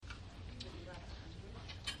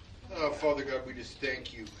Father God, we just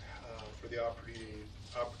thank you for the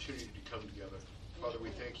opportunity to come together. Father, we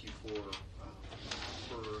thank you for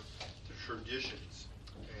the traditions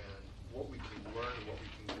and what we can learn and what we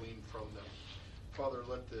can glean from them. Father,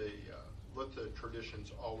 let the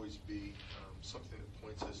traditions always be something that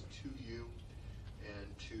points us to you and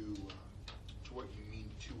to what you mean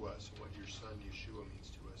to us and what your Son Yeshua means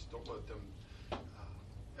to us. Don't let them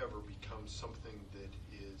ever become something that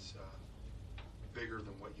is bigger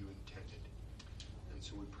than what you intended. And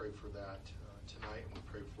so we pray for that tonight, and we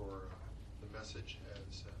pray for the message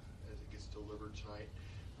as it gets delivered tonight.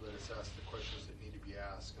 Let us ask the questions that need to be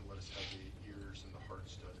asked, and let us have the ears and the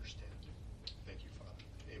hearts to understand. Thank you, Father.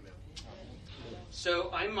 Amen.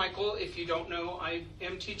 So I'm Michael. If you don't know, I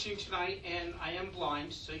am teaching tonight, and I am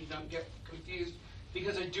blind, so you don't get confused,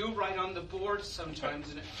 because I do write on the board sometimes,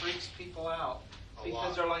 and it freaks people out.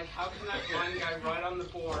 Because they're like, how can that blind guy write on the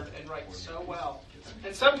board and write so well?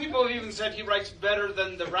 And some people have even said he writes better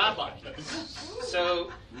than the rabbi.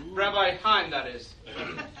 So, Rabbi Haim, that is.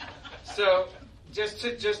 So,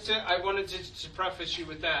 I wanted to preface you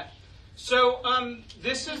with that. So,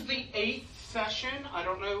 this is the 8th session. I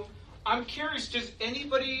don't know. I'm curious, does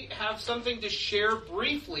anybody have something to share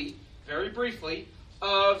briefly, very briefly,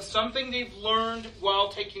 of something they've learned while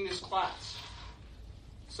taking this class?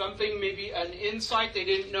 Something, maybe an insight they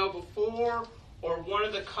didn't know before, or one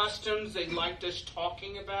of the customs they liked us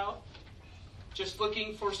talking about. Just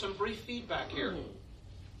looking for some brief feedback here.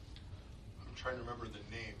 I'm trying to remember the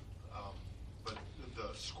name, but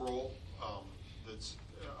the scroll that's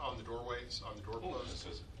on the doorways, on the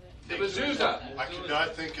doorposts. The mezuzah. I could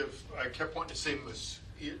not think of. I kept wanting to say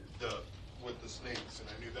with the snakes, and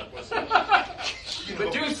I knew that wasn't.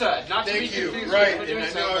 Medusa, not to be Thank you. confused Right, with and I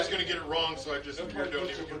Medusa, knew I was but- going to get it wrong, so I just don't even give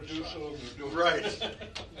it a shot. Right.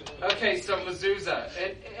 Okay, so mezuzah.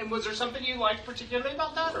 And was there something you liked particularly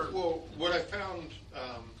about that? Or? Well, what I found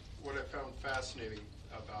fascinating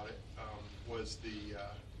about it was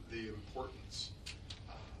the importance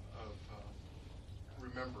of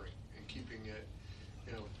remembering and keeping it,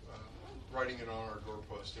 writing it on our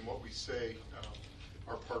doorpost, and what we say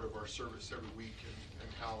are part of our service every week, and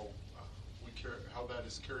how how that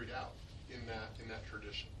is carried out in that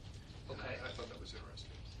tradition. Okay. I thought that was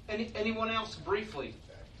interesting. Anyone else briefly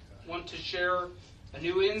want to share a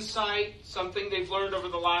new insight, something they've learned over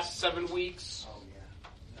the last 7 weeks?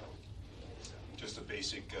 Just a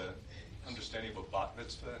basic understanding of a bat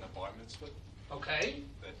mitzvah and a bar mitzvah. Okay.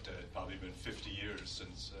 That had probably been 50 years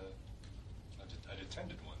since I'd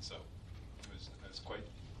attended one, so it was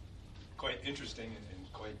quite interesting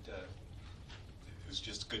and quite. It was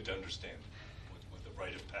just good to understand what the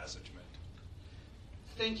rite of passage meant.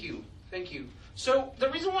 Thank you. So the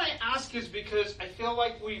reason why I ask is because I feel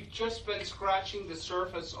like we've just been scratching the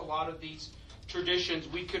surface a lot of these traditions.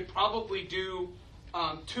 We could probably do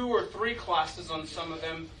 2 or 3 classes on some of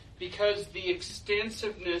them, because the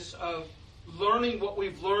extensiveness of learning what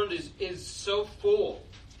we've learned is so full.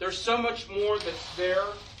 There's so much more that's there,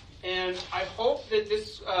 and I hope that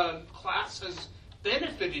this class has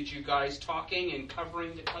benefited you guys talking and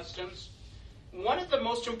covering the customs. One of the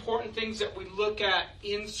most important things that we look at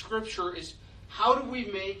in Scripture is, how do we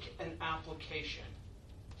make an application?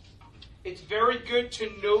 It's very good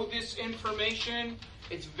to know this information.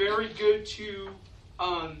 It's very good to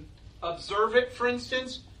observe it, for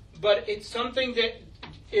instance, but it's something that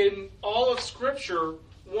in all of Scripture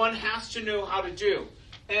one has to know how to do.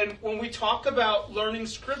 And when we talk about learning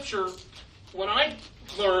Scripture, when I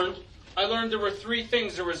learned there were 3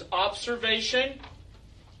 things. There was observation,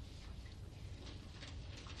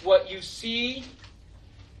 what you see.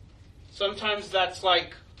 Sometimes that's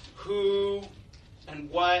like who and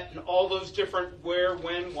what and all those different where,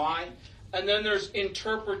 when, why. And then there's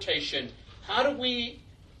interpretation. How do we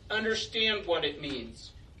understand what it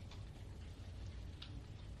means?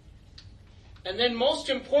 And then most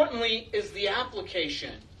importantly is the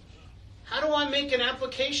application. How do I make an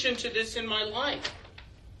application to this in my life?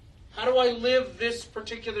 How do I live this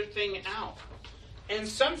particular thing out? And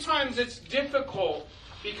sometimes it's difficult,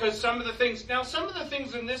 because some of the things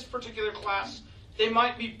in this particular class, they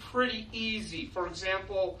might be pretty easy. For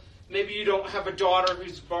example, maybe you don't have a daughter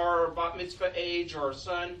who's bar or bat mitzvah age, or a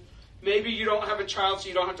son. Maybe you don't have a child, so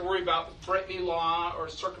you don't have to worry about Brit Milah or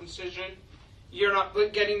circumcision. You're not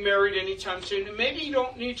getting married anytime soon. And maybe you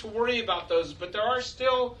don't need to worry about those, but there are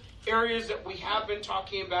still areas that we have been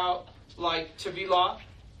talking about, like Tevilah,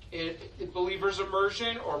 believer's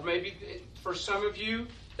immersion, or maybe for some of you,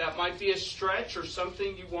 that might be a stretch or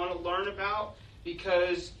something you want to learn about,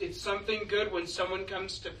 because it's something good when someone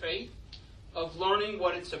comes to faith, of learning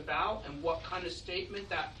what it's about and what kind of statement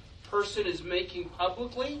that person is making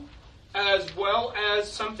publicly. as well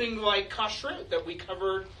as something like kashrut that we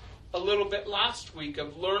covered a little bit last week,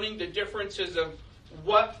 of learning the differences of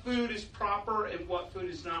what food is proper and what food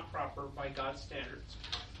is not proper by God's standards.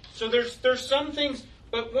 So there's some things,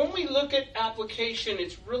 but when we look at application,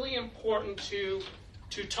 it's really important to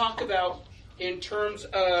talk about in terms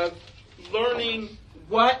of learning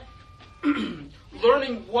what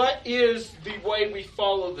is the way we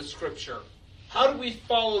follow the Scripture. How do we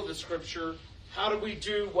follow the Scripture? How do we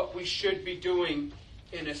do what we should be doing,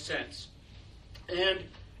 in a sense? And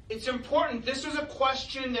it's important. This was a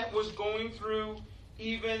question that was going through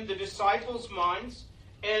even the disciples' minds.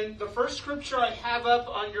 And the first scripture I have up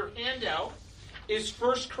on your handout is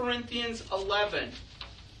 1 Corinthians 11,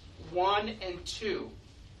 1 and 2.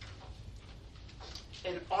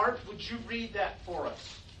 And Art, would you read that for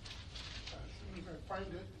us? As soon as I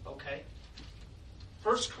find it. Okay.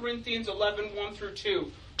 1 Corinthians 11, 1 through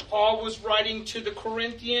 2. Paul was writing to the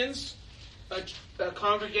Corinthians, a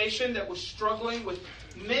congregation that was struggling with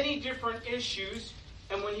many different issues.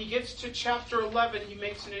 And when he gets to chapter 11, he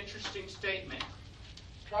makes an interesting statement.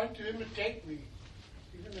 Try to imitate me,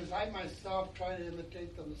 even as I myself try to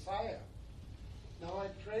imitate the Messiah. Now I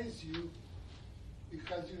praise you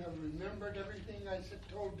because you have remembered everything I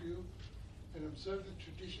told you and observed the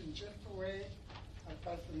traditions just the way I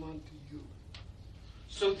passed them on to you.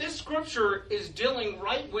 So this scripture is dealing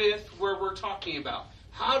right with where we're talking about.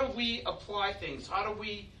 How do we apply things? How do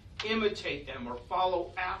we imitate them or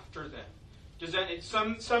follow after them? Does that?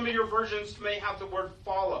 Some of your versions may have the word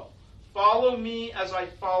follow. Follow me as I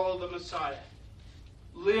follow the Messiah.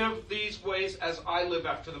 Live these ways as I live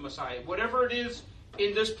after the Messiah. Whatever it is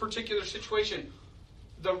in this particular situation,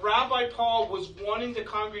 the Rabbi Paul was wanting the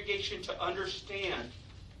congregation to understand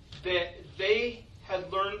that they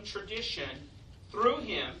had learned tradition through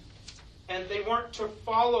him, and they weren't to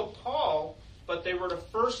follow Paul, but they were to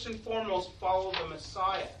first and foremost follow the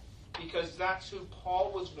Messiah, because that's who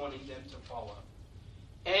Paul was wanting them to follow.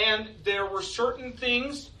 And there were certain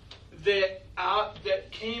things that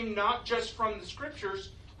came not just from the Scriptures,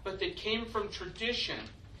 but that came from tradition.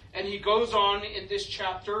 And he goes on in this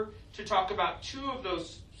chapter to talk about two of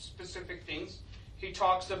those specific things. He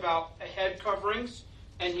talks about head coverings,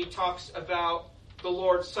 and he talks about the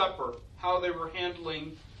Lord's Supper, how they were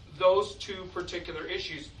handling those two particular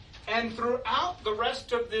issues. And throughout the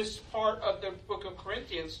rest of this part of the book of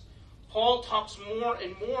Corinthians, Paul talks more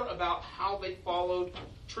and more about how they followed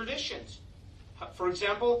traditions. For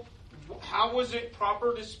example, how was it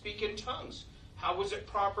proper to speak in tongues? How was it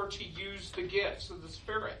proper to use the gifts of the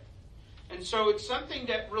Spirit? And so it's something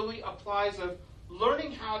that really applies of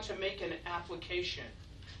learning how to make an application.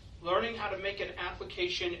 Learning how to make an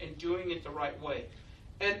application and doing it the right way.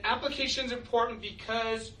 And application is important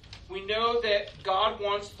because we know that God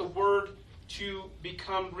wants the Word to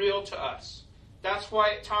become real to us. That's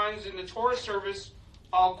why at times in the Torah service,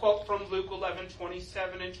 I'll quote from Luke 11,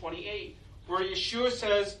 27 and 28, where Yeshua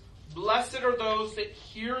says, "Blessed are those that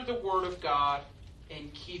hear the word of God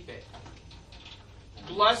and keep it."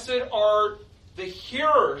 Blessed are the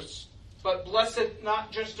hearers, but blessed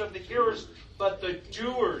not just of the hearers, but the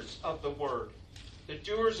doers of the word. The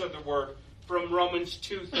doers of the word, from Romans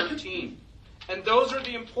 2:13. And those are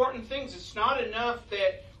the important things. It's not enough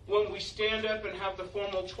that when we stand up and have the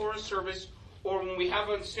formal Torah service, or when we have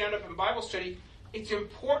a stand-up in Bible study, it's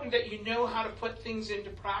important that you know how to put things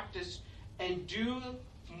into practice and do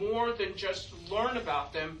more than just learn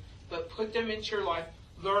about them, but put them into your life,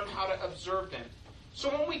 learn how to observe them.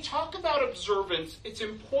 So when we talk about observance, it's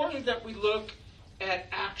important that we look at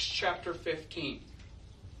Acts chapter 15.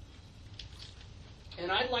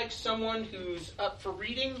 And I'd like someone who's up for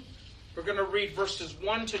reading. We're going to read verses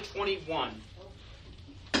 1 to 21.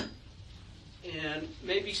 And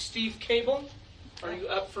maybe Steve Cable, are you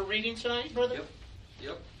up for reading tonight, brother?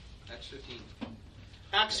 Yep. Acts 15.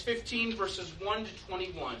 Acts 15, verses 1 to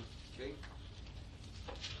 21. Okay.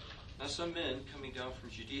 Now some men coming down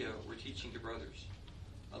from Judea were teaching the brothers,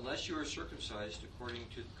 "Unless you are circumcised according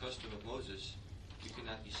to the custom of Moses, you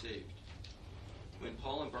cannot be saved." When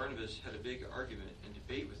Paul and Barnabas had a big argument and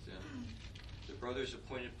debate with them, the brothers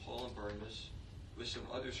appointed Paul and Barnabas with some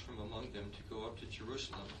others from among them to go up to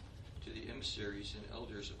Jerusalem to the emissaries and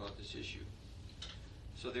elders about this issue.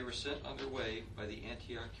 So they were sent on their way by the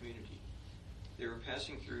Antioch community. They were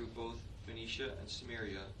passing through both Phoenicia and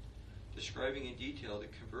Samaria, describing in detail the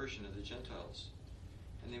conversion of the Gentiles,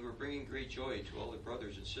 and they were bringing great joy to all the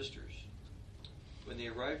brothers and sisters. When they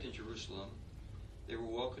arrived in Jerusalem, they were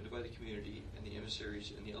welcomed by the community and the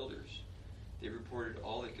emissaries and the elders. They reported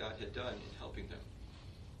all that God had done in helping them.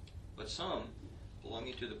 But some,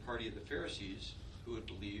 belonging to the party of the Pharisees, who had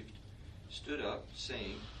believed, stood up,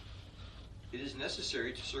 saying, It is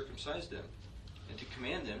necessary to circumcise them and to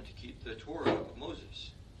command them to keep the Torah of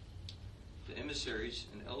Moses. The emissaries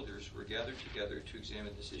and elders were gathered together to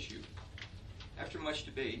examine this issue. After much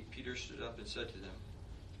debate, Peter stood up and said to them,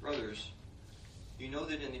 "Brothers, you know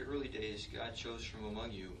that in the early days God chose from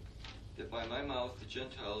among you that by my mouth the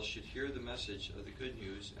Gentiles should hear the message of the good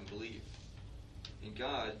news and believe. And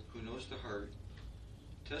God, who knows the heart,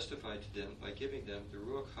 testified to them by giving them the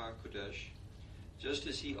Ruach HaKodesh, just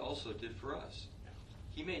as he also did for us.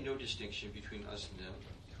 He made no distinction between us and them,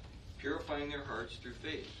 purifying their hearts through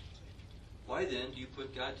faith. Why then do you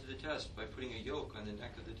put God to the test by putting a yoke on the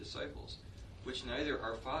neck of the disciples, which neither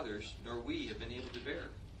our fathers nor we have been able to bear?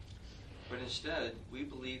 But instead, we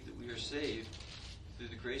believe that we are saved through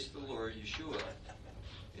the grace of the Lord Yeshua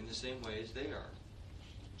in the same way as they are."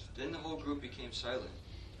 Then the whole group became silent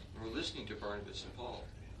and were listening to Barnabas and Paul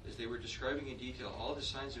as they were describing in detail all the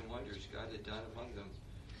signs and wonders God had done among them,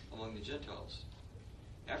 among the Gentiles.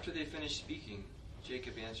 After they finished speaking,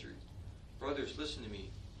 Jacob answered, "Brothers, listen to me.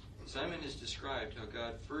 Simon has described how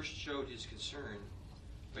God first showed his concern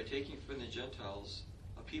by taking from the Gentiles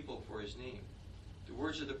a people for his name. The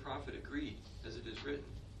words of the prophet agree, as it is written,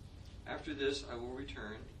 'After this I will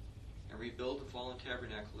return and rebuild the fallen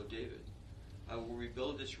tabernacle of David. I will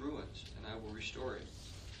rebuild its ruins, and I will restore it,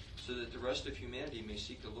 so that the rest of humanity may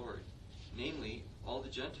seek the Lord, namely, all the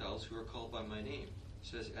Gentiles who are called by my name,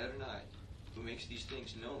 says Adonai, who makes these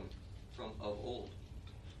things known from of old.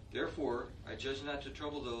 Therefore, I judge not to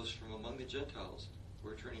trouble those from among the Gentiles who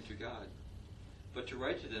are turning to God, but to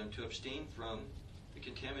write to them to abstain from the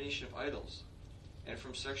contamination of idols, and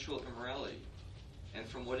from sexual immorality, and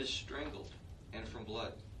from what is strangled, and from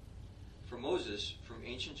blood. For Moses, from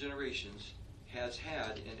ancient generations, has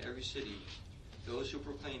had in every city those who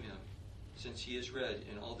proclaim him, since he is read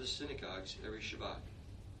in all the synagogues every Shabbat."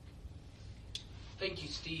 Thank you,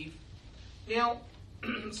 Steve. Now,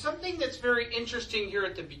 something that's very interesting here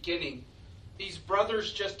at the beginning, these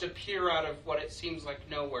brothers just appear out of what it seems like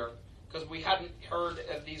nowhere, because we hadn't heard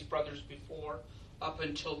of these brothers before up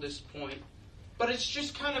until this point. But it's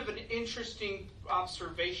just kind of an interesting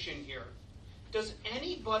observation here. Does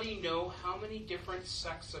anybody know how many different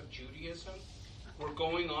sects of Judaism were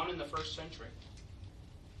going on in the first century?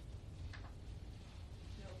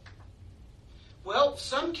 Well,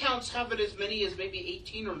 some counts have it as many as maybe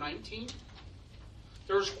 18 or 19.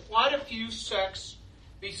 There's quite a few sects.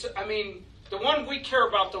 I mean, the one we care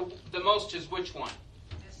about the most is which one?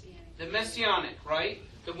 Messianic. The Messianic, right?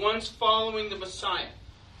 The ones following the Messiah.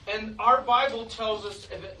 And our Bible tells us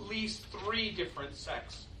of at least 3 different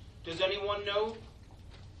sects. Does anyone know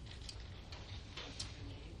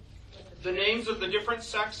the names of the different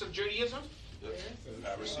sects of Judaism? The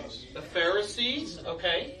Pharisees. The Pharisees,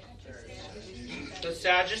 okay. The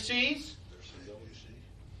Sadducees.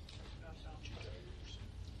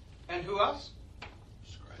 And who else?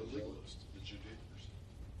 The legalists, the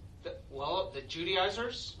Judaizers. The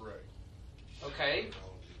Judaizers. Right. Okay.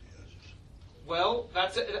 Well,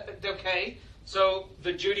 that's it. Okay. So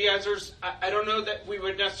the Judaizers, I don't know that we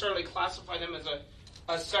would necessarily classify them as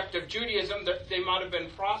a sect of Judaism. They might have been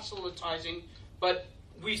proselytizing, but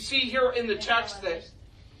we see here in the text that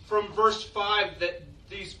from verse 5 that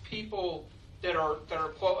these people that are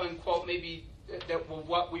quote unquote maybe that were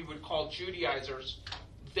what we would call Judaizers,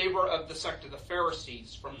 they were of the sect of the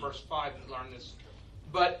Pharisees. From verse 5 we learn this.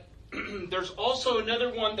 But there's also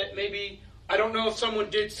another one that maybe, I don't know if someone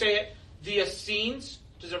did say it, the Essenes.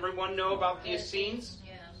 Does everyone know about the Essenes?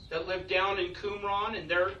 Yes. That live down in Qumran, and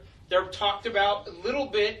they're talked about a little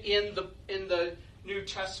bit in the New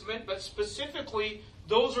Testament, but specifically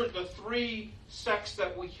those are the 3 sects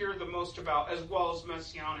that we hear the most about, as well as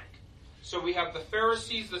Messianic. So we have the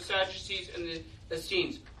Pharisees, the Sadducees, and the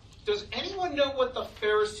Essenes. Does anyone know what the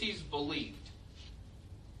Pharisees believed?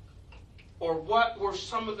 Or what were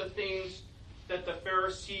some of the things that the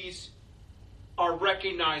Pharisees are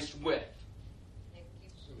recognized with?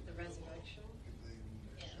 The resurrection.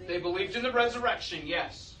 They believed in the resurrection,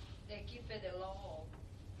 yes. They keep the law.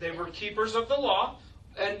 They were keepers of the law.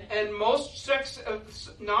 And most sects,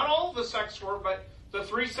 not all of the sects were, but the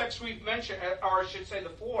 3 sects we've mentioned, or I should say the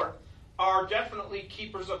 4, are definitely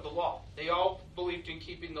keepers of the law. They all believed in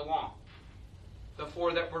keeping the law. The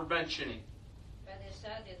 4 that we're mentioning. But the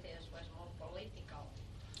Sadducees was more political.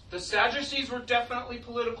 The Sadducees were definitely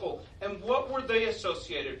political. And what were they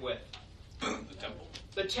associated with? The temple.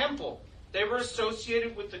 The temple. They were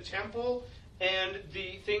associated with the temple and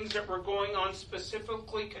the things that were going on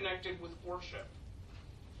specifically connected with worship.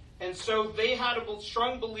 And so they had a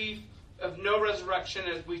strong belief of no resurrection,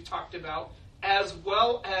 as we talked about, as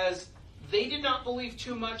well as they did not believe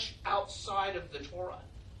too much outside of the Torah.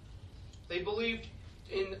 They believed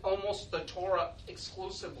in almost the Torah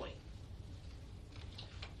exclusively,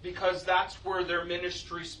 because that's where their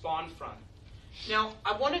ministry spawned from. Now,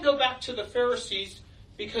 I want to go back to the Pharisees,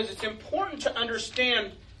 because it's important to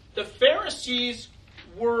understand the Pharisees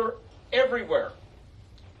were everywhere.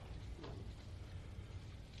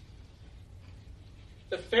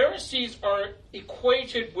 The Pharisees are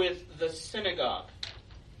equated with the synagogue.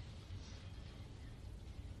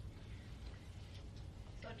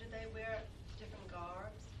 So do they wear different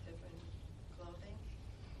garbs, different clothing?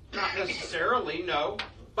 Not necessarily, no.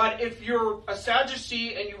 But if you're a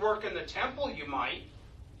Sadducee and you work in the temple, you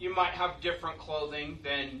might have different clothing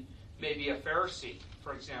than maybe a Pharisee,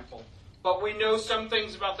 for example. But we know some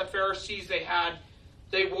things about the Pharisees.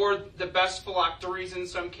 They wore the best phylacteries in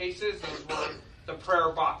some cases. Those were the prayer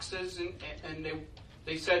boxes, and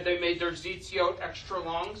they said they made their zitziot extra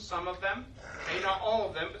long, some of them. Okay, not all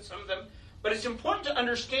of them, but some of them. But it's important to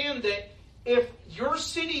understand that if your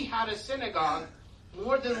city had a synagogue,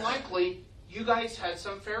 more than likely, you guys had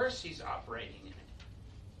some Pharisees operating in it.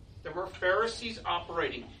 There were Pharisees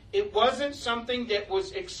operating. It wasn't something that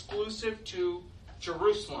was exclusive to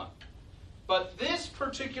Jerusalem. But this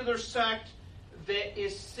particular sect that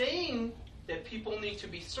is saying that people need to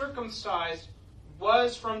be circumcised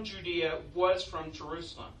was from Judea, was from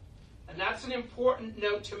Jerusalem. And that's an important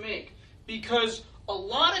note to make, because a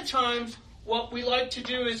lot of times what we like to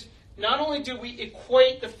do is not only do we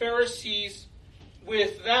equate the Pharisees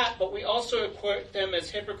with that, but we also equate them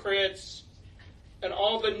as hypocrites and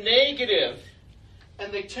all the negative,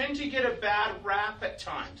 and they tend to get a bad rap at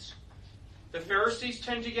times. The Pharisees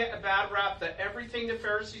tend to get a bad rap that everything the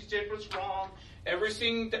Pharisees did was wrong. Every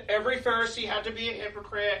Pharisee had to be a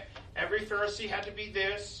hypocrite. Every Pharisee had to be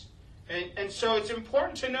this. And so it's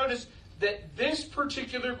important to notice that this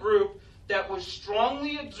particular group that was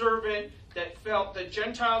strongly observant, that felt that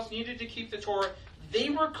Gentiles needed to keep the Torah, they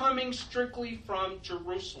were coming strictly from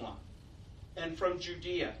Jerusalem and from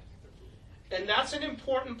Judea. And that's an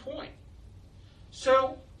important point.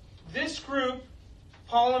 So this group,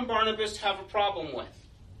 Paul and Barnabas have a problem with.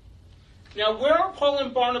 Now, where are Paul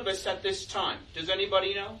and Barnabas at this time? Does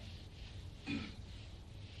anybody know?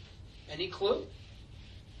 Any clue?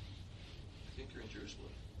 I think they're in Jerusalem.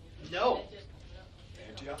 No.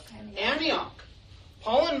 Antioch? Antioch.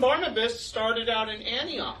 Paul and Barnabas started out in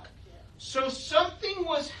Antioch. So something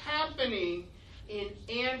was happening in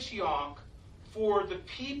Antioch for the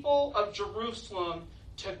people of Jerusalem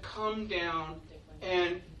to come down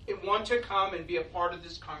and want to come and be a part of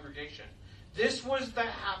this congregation. This was the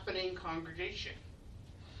happening congregation.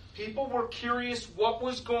 People were curious what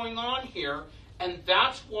was going on here, and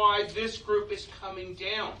that's why this group is coming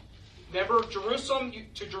down. Remember, Jerusalem,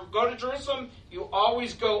 to go to Jerusalem, you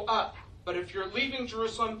always go up. But if you're leaving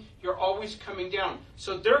Jerusalem, you're always coming down.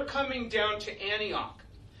 So they're coming down to Antioch.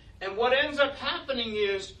 And what ends up happening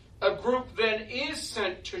is a group then is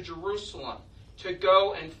sent to Jerusalem to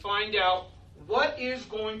go and find out what is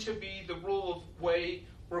going to be the rule of way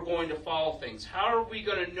we're going to follow things. How are we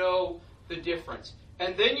going to know the difference?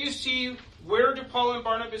 And then you see, where do Paul and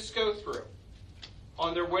Barnabas go through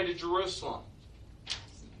on their way to Jerusalem?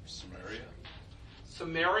 Samaria?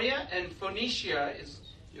 Samaria and Phoenicia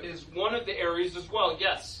is one of the areas as well.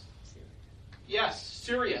 Yes. Yes,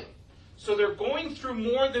 Syria. So they're going through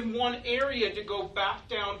more than one area to go back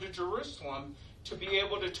down to Jerusalem to be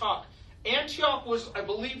able to talk. Antioch was, I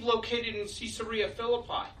believe, located in Caesarea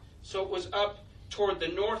Philippi. So it was up toward the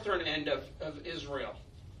northern end of Israel.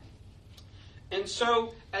 And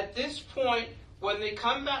so at this point, when they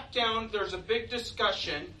come back down, there's a big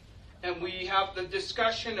discussion. And we have the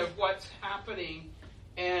discussion of what's happening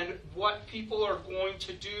and what people are going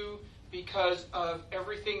to do because of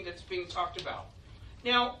everything that's being talked about.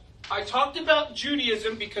 Now, I talked about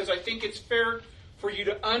Judaism because I think it's fair for you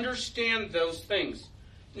to understand those things.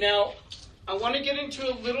 Now, I want to get into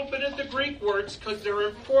a little bit of the Greek words because they're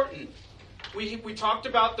important. We talked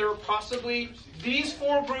about there are possibly these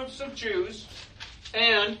four groups of Jews,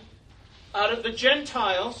 and out of the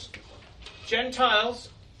Gentiles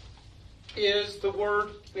is the word,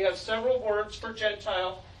 we have several words for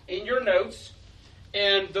Gentile in your notes,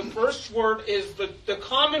 and the first word is the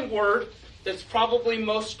common word that's probably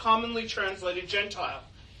most commonly translated Gentile,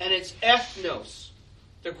 and it's ethnos,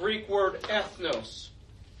 the Greek word ethnos.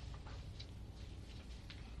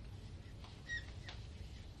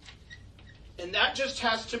 And that just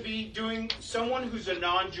has to be doing someone who's a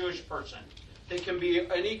non-Jewish person. They can be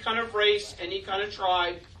any kind of race, any kind of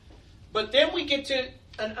tribe. But then we get to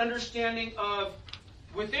an understanding of,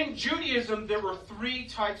 within Judaism, there were three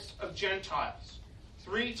types of Gentiles.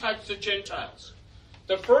 Three types of Gentiles.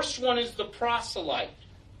 The first one is the proselyte.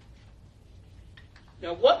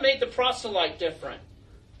 Now, what made the proselyte different?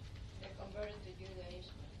 They converted to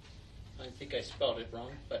Judaism. I think I spelled it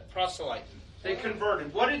wrong, but proselyte. They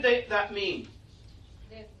converted. What did that mean?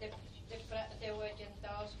 They were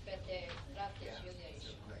Gentiles, but they practiced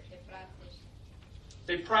Judaism.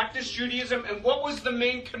 They practiced Judaism, and what was the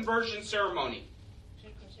main conversion ceremony?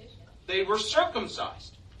 Circumcision. They were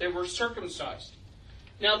circumcised. They were circumcised.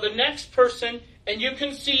 Now, the next person, and you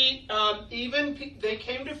can see they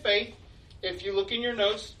came to faith. If you look in your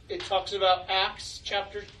notes, it talks about Acts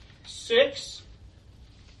chapter 6,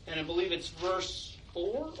 and I believe it's verse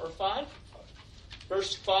 4 or 5.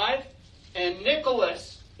 Verse 5, and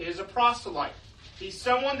Nicholas is a proselyte. He's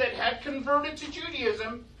someone that had converted to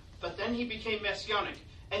Judaism, but then he became Messianic.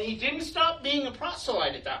 And he didn't stop being a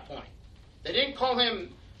proselyte at that point. They didn't call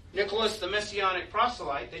him Nicholas the Messianic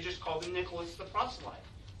proselyte. They just called him Nicholas the proselyte.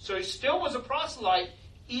 So he still was a proselyte,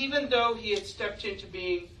 even though he had stepped into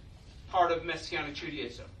being part of Messianic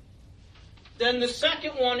Judaism. Then the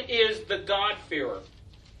second one is the God-fearer.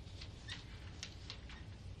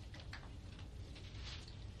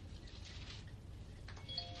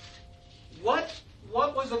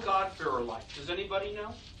 What was a God-fearer like? Does anybody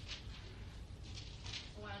know?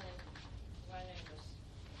 One was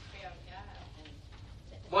fear of God.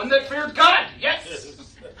 And One that feared God, yes.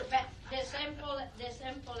 But the simple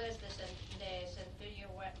is the centurion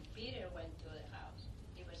Peter went to the house.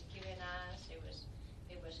 He was giving us. He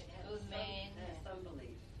was a good man. Some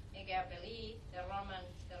belief. He got belief. The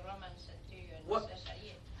Roman centurion. What?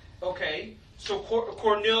 Caesarea. Okay, so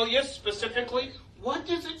Cornelius specifically. What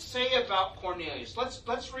does it say about Cornelius?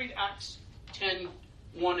 Let's read Acts 10,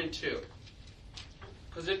 1 and 2.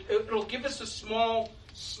 Because it'll give us a small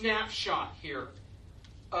snapshot here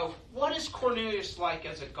of what is Cornelius like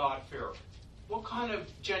as a God-fearer. What kind of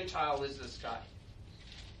Gentile is this guy?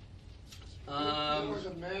 There was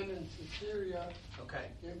a man in Caesarea Okay.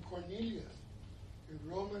 named Cornelius,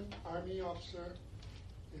 a Roman army officer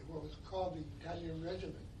in what was called the Italian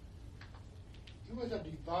regiment. He was a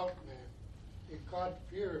devout man, a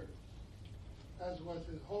God-fearer, as was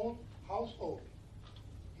his whole household.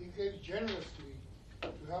 He gave generously to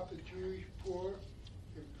help the Jewish poor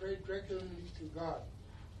and prayed regularly to God.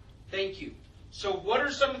 Thank you. So what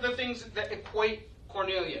are some of the things that equate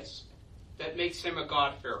Cornelius that makes him a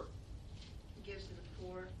God-fearer? He gives to the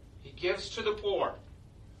poor. He gives to the poor.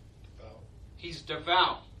 Devout. He's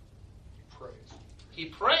devout. Praise. He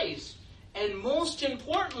prays. And most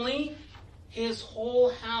importantly, his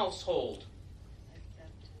whole household.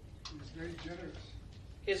 He was very generous.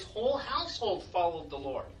 His whole household followed the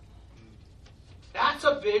Lord. That's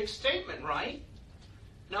a big statement, right?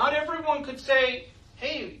 Not everyone could say,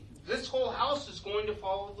 hey, this whole house is going to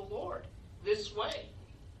follow the Lord this way.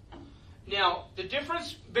 Now, the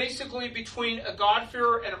difference basically between a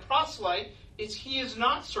God-fearer and a proselyte is he is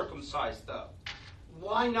not circumcised, though.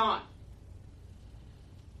 Why not?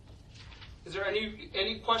 Is there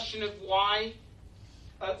any question of why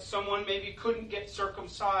someone maybe couldn't get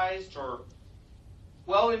circumcised? Or,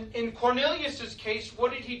 well, in Cornelius' case,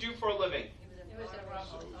 what did he do for a living? He was a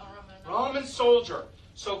Roman. Roman soldier.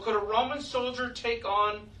 So could a Roman soldier take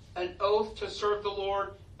on an oath to serve the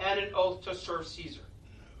Lord and an oath to serve Caesar?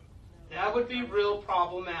 That would be real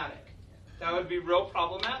problematic. That would be real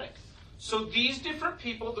problematic. So these different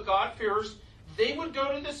people, the God-fearers, they would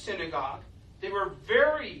go to the synagogue. They were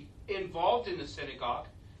very involved in the synagogue.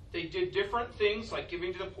 They did different things like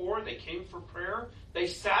giving to the poor. They came for prayer. They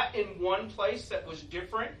sat in one place that was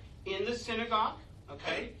different in the synagogue.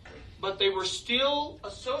 Okay? But they were still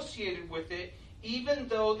associated with it, even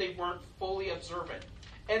though they weren't fully observant.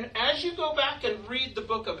 And as you go back and read the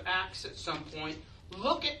book of Acts at some point,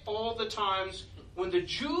 look at all the times when the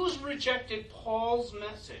Jews rejected Paul's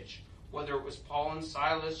message, whether it was Paul and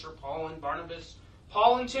Silas or Paul and Barnabas,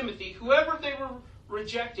 Paul and Timothy, whoever they were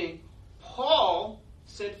rejecting, Paul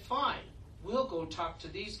said, fine, we'll go talk to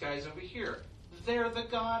these guys over here. They're the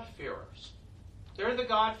God-fearers. They're the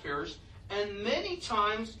God-fearers. And many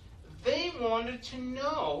times they wanted to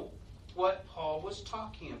know what Paul was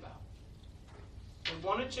talking about. They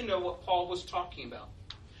wanted to know what Paul was talking about.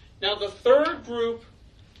 Now, the third group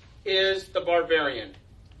is the barbarian.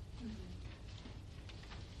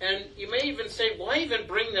 And you may even say, why even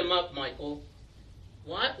bring them up, Michael?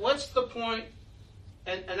 What's the point?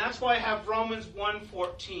 And that's why I have Romans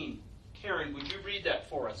 1:14. Karen, would you read that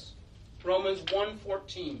for us? Romans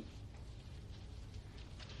 1:14.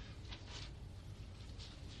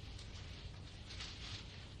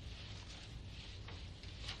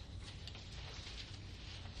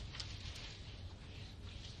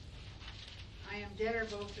 I am debtor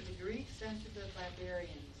both to the Greeks and to the barbarians,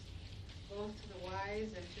 both to the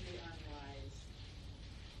wise and to the unwise.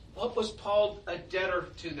 what was Paul a debtor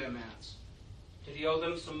to them as? Did he owe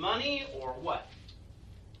them some money or what?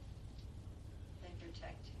 They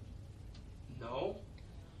protect him.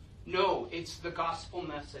 No, it's the gospel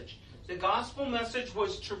message. The gospel message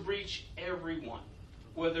was to reach everyone,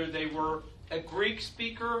 whether they were a Greek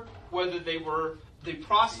speaker, whether they were the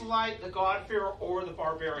proselyte, the God-fearer, or the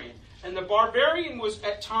barbarian. And the barbarian was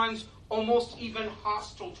at times almost even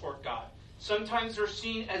hostile toward God. Sometimes they're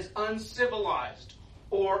seen as uncivilized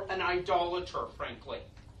or an idolater, frankly.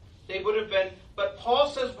 They would have been, but Paul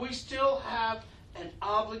says we still have an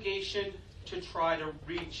obligation to try to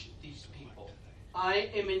reach these people. I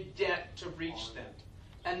am in debt to reach them.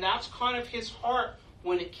 And that's kind of his heart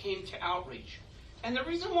when it came to outreach. And the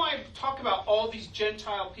reason why I talk about all these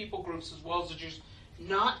Gentile people groups as well as the Jews,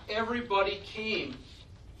 not everybody came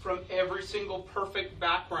from every single perfect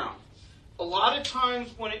background. A lot of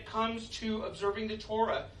times when it comes to observing the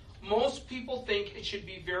Torah, most people think it should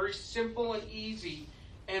be very simple and easy,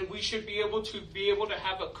 and we should be able to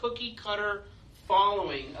have a cookie cutter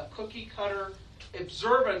following, a cookie cutter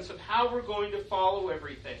observance of how we're going to follow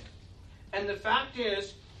everything. And the fact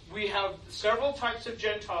is, we have several types of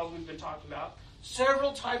Gentiles we've been talking about,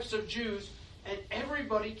 several types of Jews, and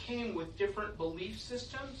everybody came with different belief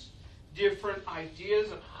systems, different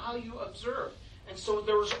ideas of how you observe. And so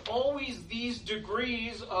there's always these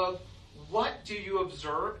degrees of what do you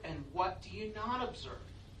observe and what do you not observe.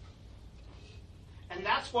 And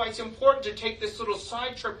that's why it's important to take this little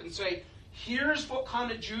side trip and say, here's what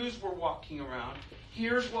kind of Jews were walking around.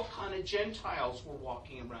 Here's what kind of Gentiles were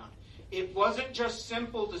walking around. It wasn't just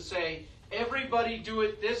simple to say, everybody do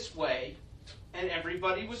it this way, and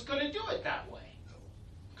everybody was going to do it that way.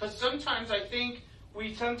 Because sometimes I think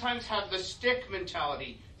we sometimes have the stick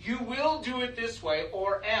mentality. You will do it this way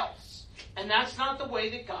or else. And that's not the way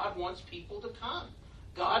that God wants people to come.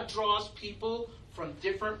 God draws people from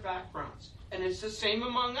different backgrounds. And it's the same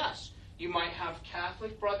among us. You might have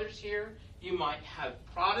Catholic brothers here. You might have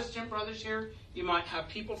Protestant brothers here. You might have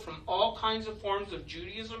people from all kinds of forms of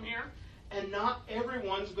Judaism here. And not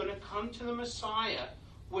everyone's going to come to the Messiah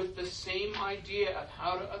with the same idea of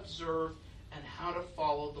how to observe and how to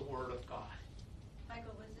follow the Word of God.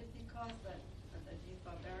 Michael, was it because these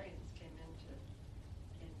barbarians came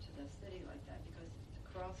into the city like that because it's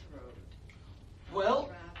a crossroad? Well,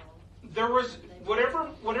 Travel. there was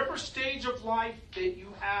whatever stage of life that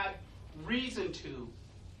you had reason to.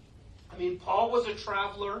 I mean, Paul was a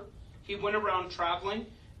traveler. He went around traveling.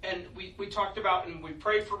 And we talked about and we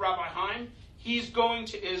prayed for Rabbi Haim. He's going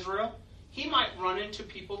to Israel. He might run into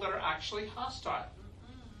people that are actually hostile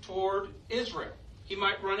toward Israel. He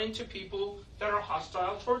might run into people that are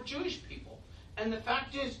hostile toward Jewish people. And the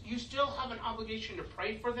fact is, you still have an obligation to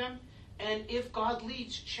pray for them. And if God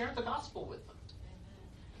leads, share the gospel with them.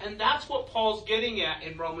 And that's what Paul's getting at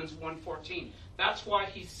in Romans 1:14. That's why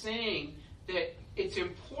he's saying that it's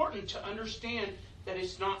important to understand that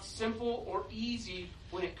it's not simple or easy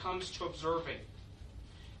when it comes to observing.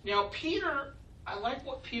 Now, Peter, I like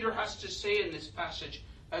what Peter has to say in this passage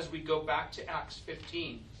as we go back to Acts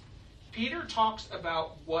 15. Peter talks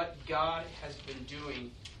about what God has been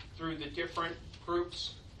doing through the different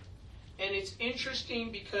groups. And it's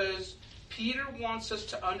interesting because Peter wants us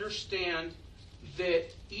to understand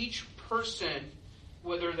that each person,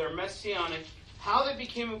 whether they're messianic, how they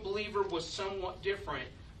became a believer was somewhat different.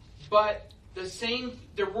 But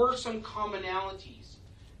there were some commonalities.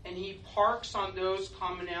 And he parks on those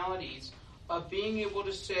commonalities of being able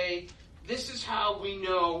to say, this is how we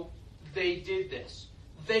know they did this.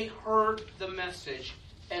 They heard the message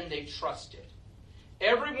and they trusted.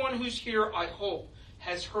 Everyone who's here, I hope,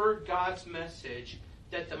 has heard God's message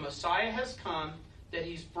that the Messiah has come, that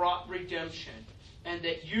he's brought redemption, and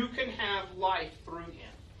that you can have life through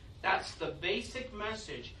him. That's the basic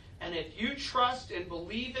message. And if you trust and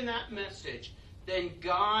believe in that message, then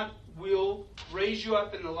God will raise you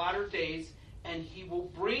up in the latter days, and he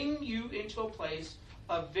will bring you into a place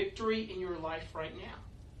of victory in your life right now.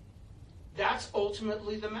 That's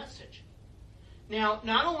ultimately the message. Now,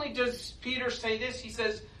 not only does Peter say this, he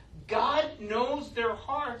says, God knows their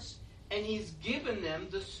hearts, and he's given them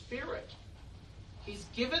the Spirit. He's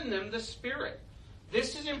given them the Spirit.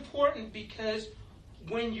 This is important because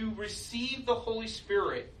when you receive the Holy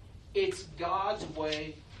Spirit, it's God's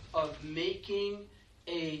way of making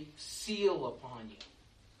a seal upon you.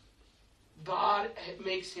 God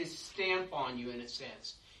makes his stamp on you in a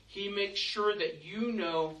sense. He makes sure that you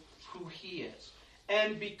know who he is.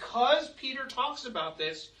 And because Peter talks about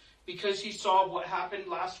this, because he saw what happened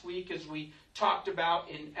last week as we talked about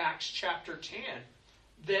in Acts chapter 10,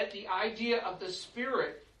 that the idea of the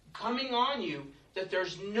Spirit coming on you, that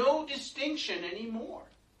there's no distinction anymore.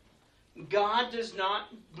 God does not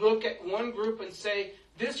look at one group and say,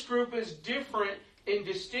 this group is different in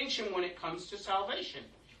distinction when it comes to salvation.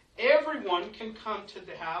 Everyone can come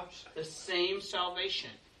to have the same salvation.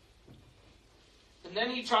 And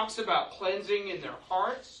then he talks about cleansing in their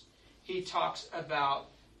hearts. He talks about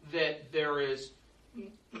that there is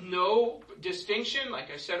no distinction,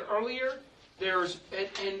 like I said earlier.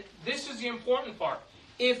 And this is the important part.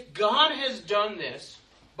 If God has done this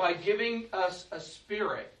by giving us a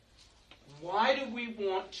spirit, why do we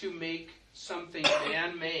want to make something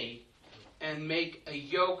man-made and make a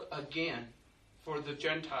yoke again for the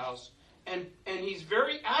Gentiles? And he's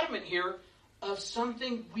very adamant here of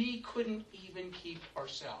something we couldn't even keep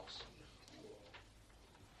ourselves.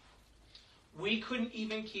 We couldn't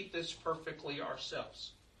even keep this perfectly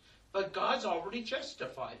ourselves. But God's already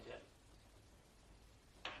justified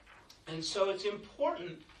them. And so it's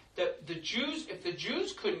important that the Jews, if the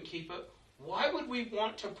Jews couldn't keep it, why would we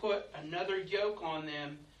want to put another yoke on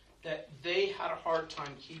them that they had a hard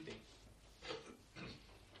time keeping?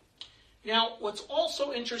 Now, what's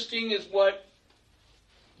also interesting is what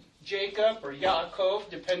Jacob or Yaakov,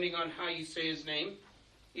 depending on how you say his name,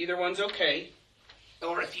 either one's okay.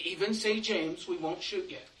 Or if you even say James, we won't shoot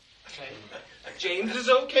you. Okay? James is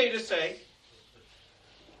okay to say.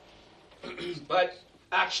 But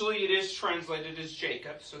actually it is translated as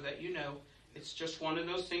Jacob, so that you know. It's just one of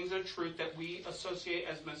those things of truth that we associate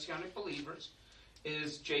as Messianic believers,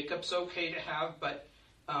 is Jacob's okay to have, but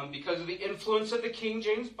because of the influence of the King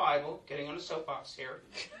James Bible, getting on a soapbox here,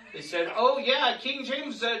 they said, oh yeah, King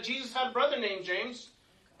James, Jesus had a brother named James.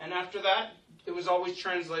 And after that, it was always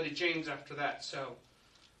translated James after that. So,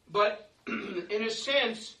 but in a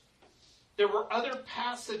sense, there were other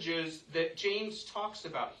passages that James talks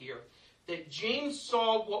about here, that James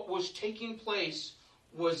saw what was taking place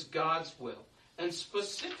was God's will. And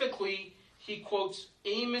specifically, he quotes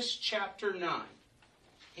Amos chapter 9.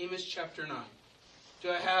 Amos chapter 9. Do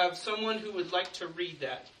I have someone who would like to read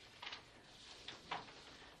that?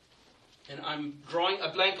 And I'm drawing a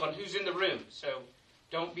blank on who's in the room, so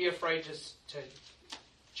don't be afraid to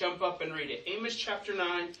jump up and read it. Amos chapter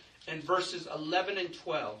 9 and verses 11 and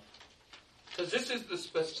 12. Because this is the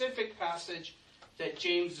specific passage that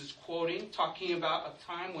James is quoting, talking about a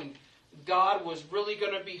time when God was really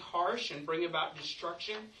going to be harsh and bring about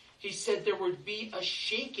destruction. He said there would be a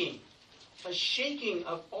shaking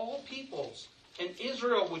of all peoples, and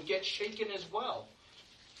Israel would get shaken as well,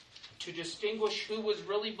 to distinguish who was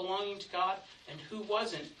really belonging to God and who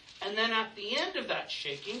wasn't. And then at the end of that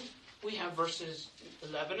shaking, we have verses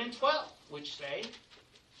 11 and 12, which say,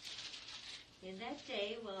 In that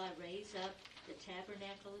day will I raise up the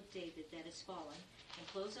tabernacle of David that is fallen, and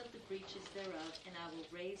close up the breaches thereof, and I will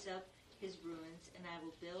raise up his ruins, and I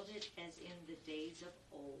will build it as in the days of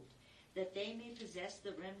old, that they may possess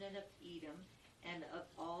the remnant of Edom, and of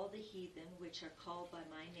all the heathen which are called by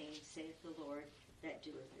my name, saith the Lord, that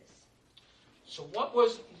doeth this. So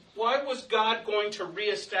why was God going to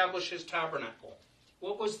reestablish his tabernacle?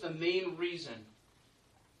 What was the main reason?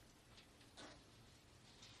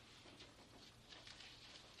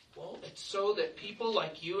 Well, it's so that people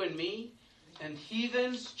like you and me, and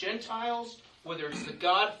heathens, Gentiles, whether it's the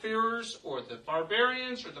God-fearers or the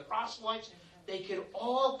barbarians or the proselytes, they could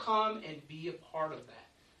all come and be a part of that.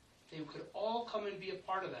 They could all come and be a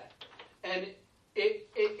part of that. And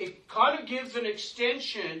it kind of gives an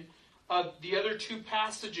extension of the other two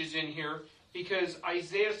passages in here, because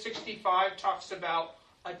Isaiah 65 talks about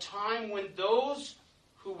a time when those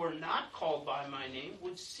who were not called by my name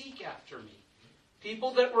would seek after me.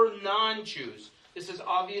 People that were non-Jews. This is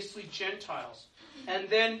obviously Gentiles. And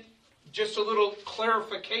then, just a little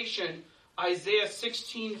clarification, Isaiah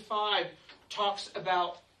 16:5 talks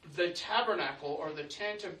about the tabernacle or the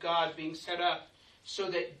tent of God being set up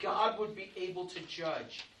so that God would be able to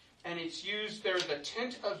judge. And it's used there, the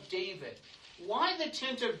tent of David. Why the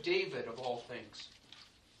tent of David, of all things?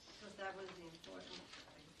 Because that was the important,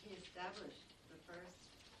 he established the first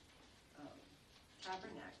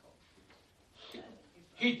tabernacle.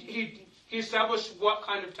 He established what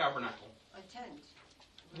kind of tabernacle? A tent.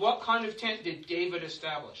 What kind of tent did David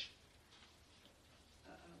establish?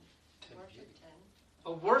 Worship tent.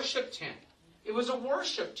 A worship tent. It was a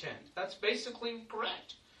worship tent. That's basically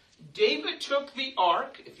correct. David took the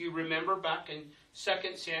ark, if you remember back in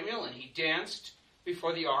 2 Samuel, and he danced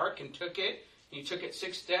before the ark and took it. And he took it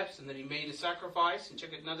 6 steps, and then he made a sacrifice, and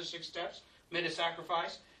took it another 6 steps, made a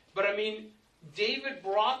sacrifice. But I mean, David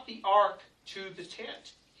brought the ark to the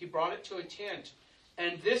tent. He brought it to a tent.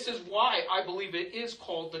 And this is why I believe it is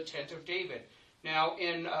called the tent of David. Now,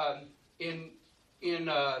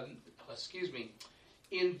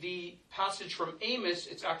 in the passage from Amos,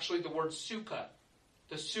 it's actually the word Sukkah,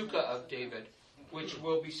 the Sukkah of David, which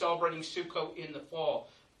we'll be celebrating Sukkot in the fall.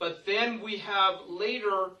 But then we have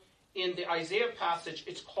later in the Isaiah passage,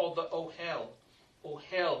 it's called the Ohel,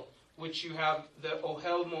 which you have the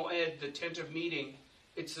Ohel Moed, the tent of meeting.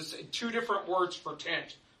 It's two different words for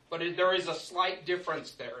tent, but there is a slight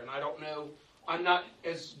difference there, and I don't know, I'm not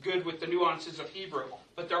as good with the nuances of Hebrew,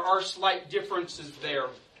 but there are slight differences there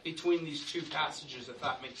between these two passages, if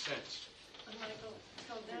that makes sense. Michael,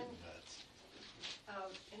 so then,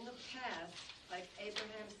 in the past, like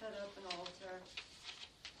Abraham set up an altar,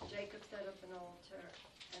 Jacob set up an altar,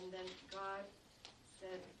 and then God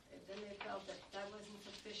said, then they felt that that wasn't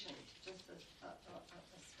sufficient, just a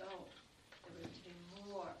stone. There was to be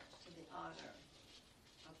more to the honor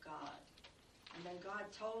of God. And then God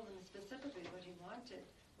told them specifically what he wanted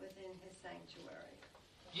within his sanctuary.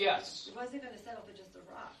 Yes. He wasn't going to settle for just a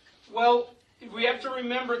rock. Well, we have to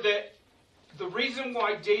remember that the reason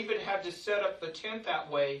why David had to set up the tent that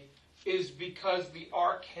way is because the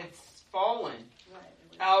ark had fallen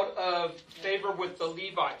out of favor with the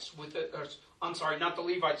Levites, not the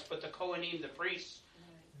Levites, but the Kohanim, the priests,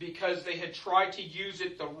 because they had tried to use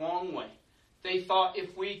it the wrong way. They thought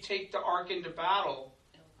if we take the ark into battle,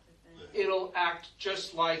 it'll act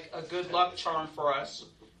just like a good luck charm for us,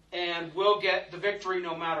 and we'll get the victory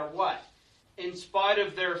no matter what. In spite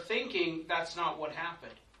of their thinking, that's not what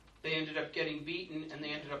happened. They ended up getting beaten, and they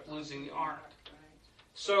ended up losing the ark.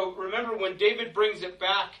 So remember, when David brings it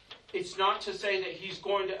back, it's not to say that he's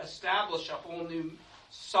going to establish a whole new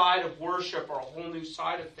side of worship or a whole new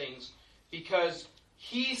side of things, because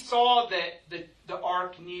he saw that the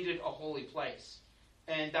ark needed a holy place.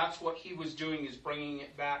 And that's what he was doing, is bringing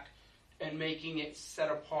it back and making it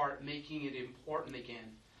set apart, making it important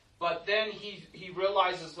again. But then he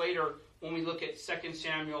realizes later, when we look at 2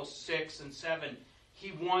 Samuel 6 and 7,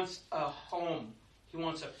 he wants a home. He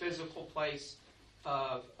wants a physical place,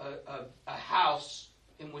 of a house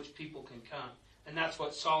in which people can come. And that's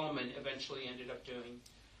what Solomon eventually ended up doing.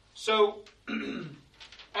 So,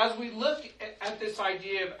 as we look at this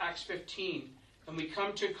idea of Acts 15, and we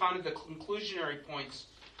come to kind of the conclusionary points,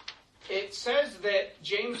 it says that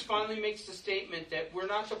James finally makes the statement that we're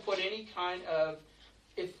not to put any kind of,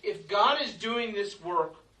 if God is doing this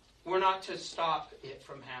work, we're not to stop it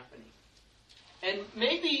from happening. And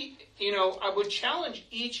maybe, I would challenge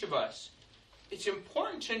each of us. It's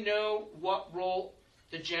important to know what role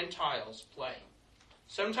the Gentiles play.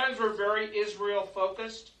 Sometimes we're very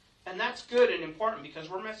Israel-focused, and that's good and important because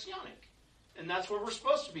we're Messianic. And that's what we're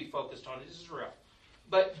supposed to be focused on, is Israel.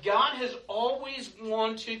 But God has always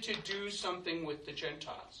wanted to do something with the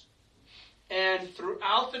Gentiles. And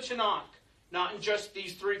throughout the Tanakh, not in just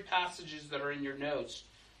these 3 passages that are in your notes,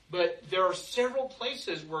 but there are several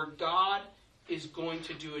places where God is going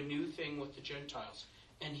to do a new thing with the Gentiles.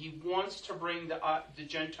 And he wants to bring the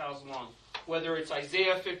Gentiles along. Whether it's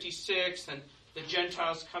Isaiah 56 and the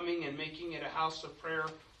Gentiles coming and making it a house of prayer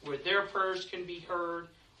where their prayers can be heard,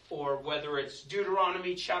 or whether it's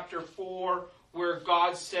Deuteronomy chapter 4 where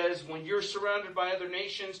God says, when you're surrounded by other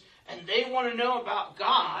nations and they want to know about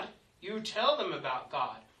God, you tell them about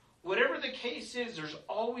God. Whatever the case is, there's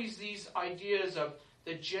always these ideas of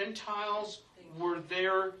the Gentiles were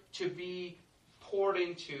there to be poured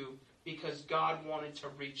into because God wanted to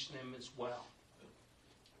reach them as well.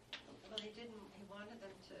 Well, he wanted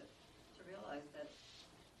them to realize that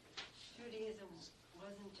Judaism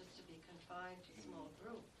wasn't just to be confined to a small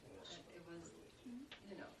group. That it was,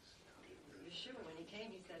 Yeshua, when he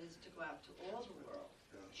came, he said, is to go out to all the world.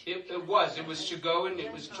 It was to go and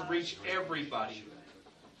it was to reach everybody.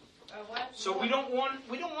 So we don't want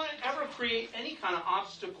to ever create any kind of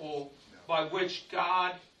obstacle by which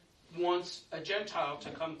God wants a Gentile to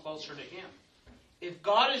come closer to him. If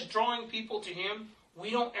God is drawing people to him,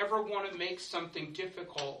 we don't ever want to make something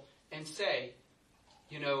difficult and say,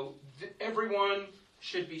 everyone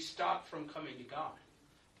should be stopped from coming to God.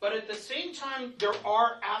 But at the same time, there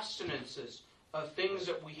are abstinences of things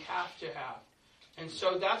that we have to have. And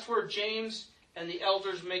so that's where James and the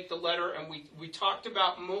elders make the letter, and we talked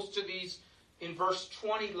about most of these in verse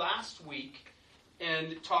 20 last week,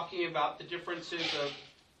 and talking about the differences of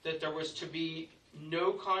that there was to be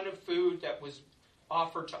no kind of food that was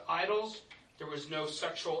offered to idols, there was no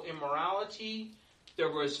sexual immorality, there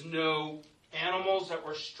was no animals that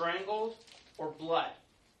were strangled, or blood.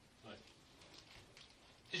 Right.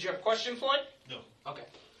 Did you have a question, Floyd? No. Okay.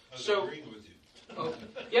 I was So, agreeing with you. oh,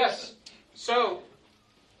 yes. So,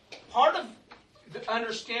 part of the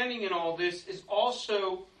understanding in all this is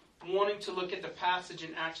also wanting to look at the passage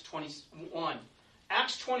in Acts 21.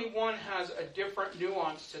 Acts 21 has a different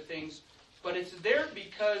nuance to things but it's there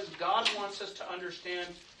because God wants us to understand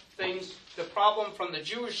things, the problem from the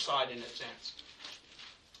Jewish side in a sense.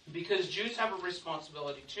 Because Jews have a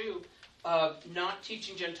responsibility too of not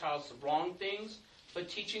teaching Gentiles the wrong things, but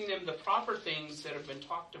teaching them the proper things that have been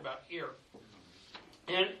talked about here.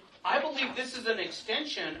 And I believe this is an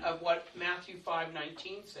extension of what Matthew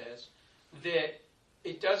 5:19 says, that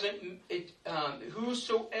it doesn't,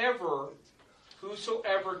 whosoever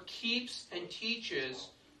keeps and teaches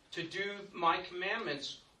to do my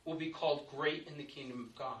commandments will be called great in the kingdom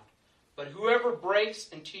of God. But whoever breaks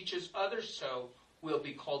and teaches others so will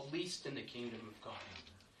be called least in the kingdom of God.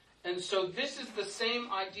 And so this is the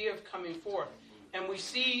same idea of coming forth. And we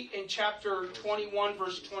see in chapter 21,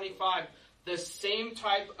 verse 25, the same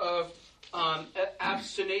type of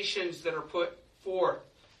abstinations that are put forth.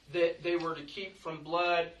 That they were to keep from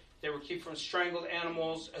blood, they were to keep from strangled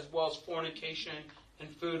animals, as well as fornication and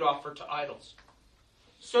food offered to idols.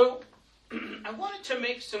 So, I wanted to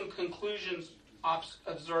make some conclusions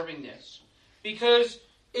observing this. Because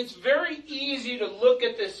it's very easy to look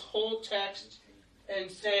at this whole text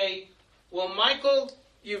and say, well, Michael,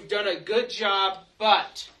 you've done a good job,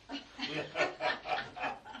 but...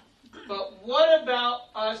 But what about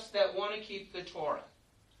us that want to keep the Torah?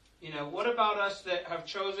 You know, what about us that have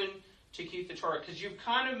chosen to keep the Torah? Because you've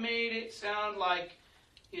kind of made it sound like,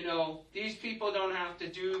 you know, these people don't have to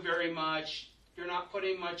do very much. You're not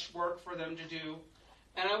putting much work for them to do.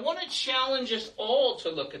 And I want to challenge us all to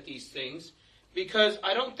look at these things, because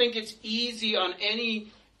I don't think it's easy on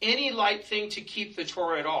any light thing to keep the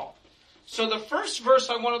Torah at all. So the first verse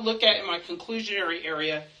I want to look at in my conclusionary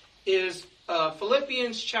area is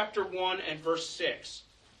Philippians chapter 1 and verse 6.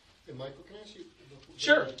 Hey, Michael, can I ask you?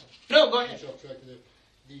 Sure. No, go ahead. Off track there.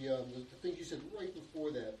 The things you said right before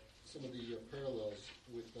that, some of the parallels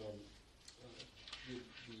with the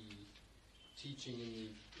teaching in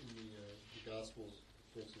the Gospels,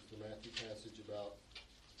 for instance, the Matthew passage about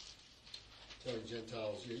telling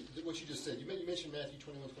Gentiles. What you just said, you mentioned Matthew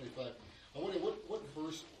 21:25. I wonder what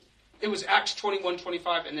verse. It was Acts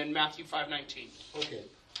 21:25 and then Matthew 5:19. Okay.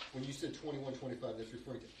 When you said 21:25, that's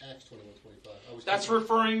referring to Acts 21:25. That's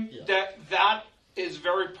referring that is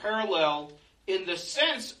very parallel in the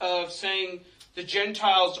sense of saying the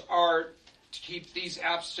Gentiles are to keep these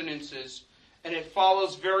abstinences, and it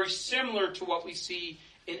follows very similar to what we see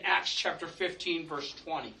in Acts chapter 15, verse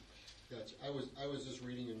 20. Gotcha. I was just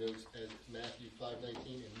reading your notes as Matthew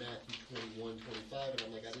 5:19 and Matthew 21:25, and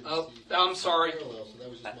I'm like, I didn't see. I'm sorry. Parallel, so that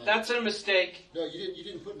was just That's a mistake. No, you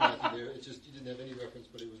didn't put Matthew there. It's just you didn't have any reference,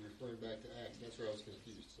 but it was referring back to Acts. And that's where I was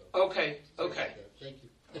confused. So. Okay. Sorry about that. Thank you.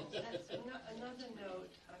 That's another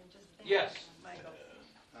note. I'm just thinking, Yes. Michael.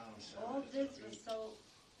 All this was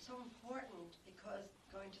so important because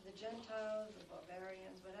going to the Gentiles, the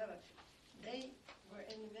barbarians, whatever, they were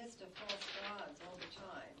in the midst of false gods all the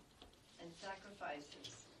time and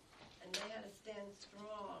sacrifices, and they had to stand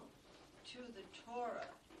strong to the Torah,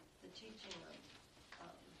 the teaching of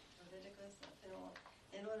Leviticus,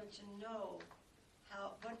 in order to know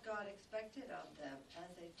what God expected of them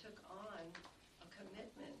as they took on a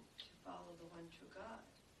commitment to follow the one true God.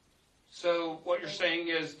 So what you're saying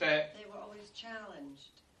is that they were always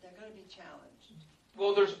challenged. They're going to be challenged.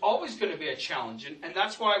 Well, there's always going to be a challenge, and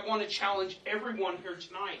that's why I want to challenge everyone here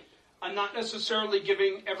tonight. I'm not necessarily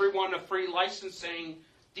giving everyone a free license saying,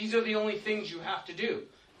 these are the only things you have to do.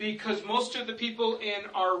 Because most of the people in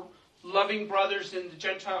our loving brothers in the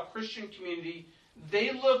Gentile Christian community,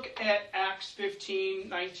 they look at Acts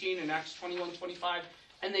 15:19 and Acts 21:25,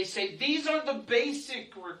 and they say, these are the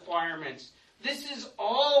basic requirements. This is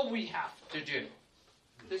all we have to do.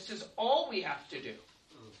 This is all we have to do.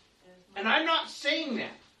 And I'm not saying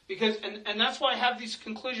that, because, and that's why I have these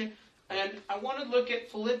conclusions. And I want to look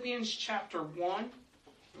at Philippians chapter 1,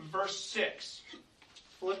 verse 6.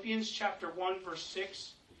 Philippians chapter 1, verse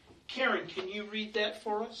 6. Karen, can you read that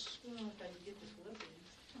for us? I don't know if I can get to Philippians.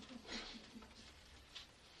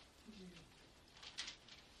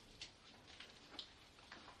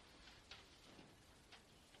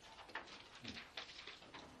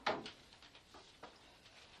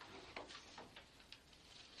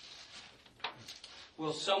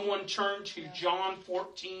 Will someone turn to John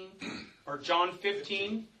 14 or John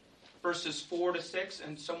 15, verses 4 to 6,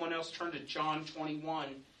 and someone else turn to John 21,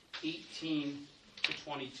 18 to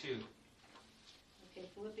 22. Okay,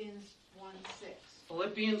 Philippians 1:6.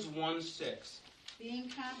 Philippians 1:6. Being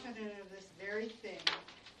confident of this very thing,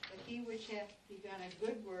 that he which hath begun a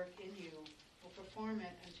good work in you will perform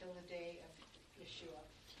it until the day of Yeshua.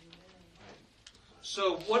 Amen.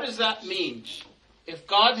 So what does that mean? If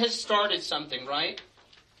God has started something, right?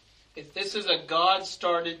 If this is a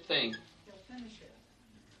God-started thing, He'll finish it.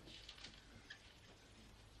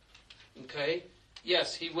 Okay?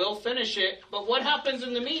 Yes, he will finish it, but what happens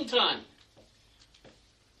in the meantime?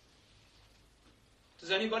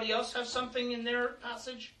 Does anybody else have something in their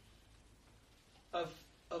passage of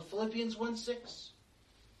Philippians 1:6?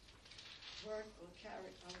 Word will carry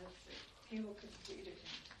on the thing. He will complete it.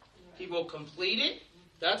 He will complete it.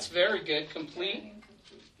 That's very good. Complete.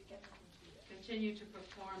 Continue to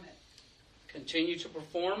perform it. Continue to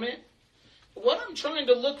perform it. What I'm trying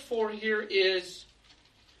to look for here is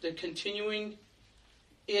the continuing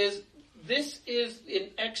is this is an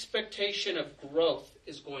expectation of growth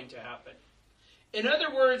is going to happen. In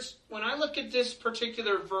other words, when I look at this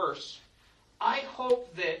particular verse, I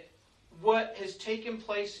hope that what has taken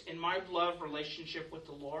place in my love relationship with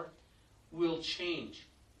the Lord will change.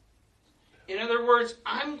 In other words,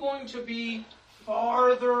 I'm going to be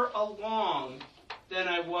farther along than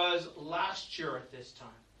I was last year at this time.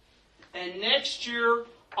 And next year,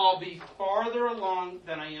 I'll be farther along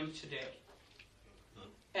than I am today.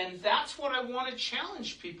 And that's what I want to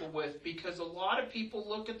challenge people with, because a lot of people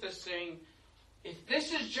look at this saying, if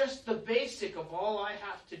this is just the basic of all I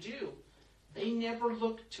have to do, they never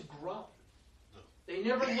look to grow. They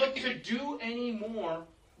never look to do any more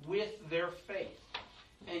with their faith.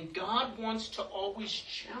 And God wants to always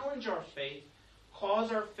challenge our faith,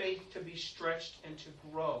 cause our faith to be stretched and to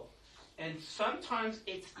grow. And sometimes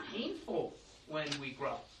it's painful when we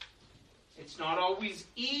grow. It's not always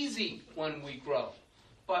easy when we grow.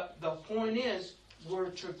 But the point is, we're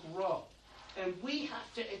to grow. And we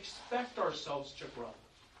have to expect ourselves to grow,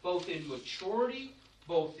 both in maturity,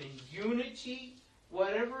 both in unity,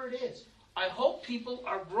 whatever it is. I hope people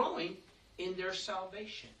are growing in their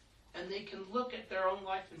salvation. And they can look at their own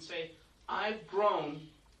life and say, I've grown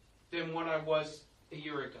than what I was a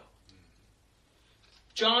year ago.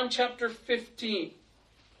 John chapter 15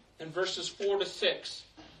 and verses 4 to 6.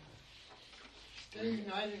 Stay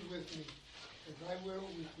united with me, as I will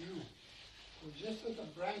with you. For just as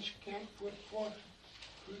a branch can't put forth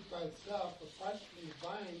fruit by itself apart from the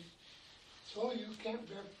vine, so you can't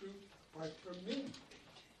bear fruit apart from me.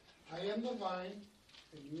 I am the vine,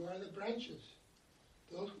 and you are the branches.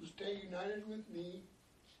 Those who stay united with me,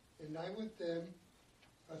 and I with them,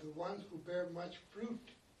 are the ones who bear much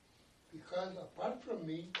fruit. Because apart from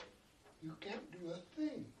me, you can't do a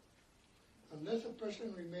thing. Unless a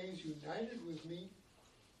person remains united with me,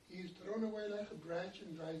 he is thrown away like a branch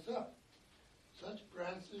and dries up. Such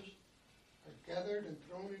branches are gathered and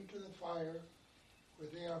thrown into the fire, where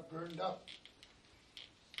they are burned up.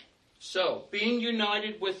 So, being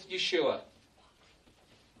united with Yeshua.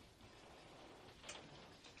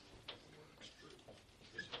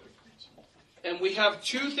 And we have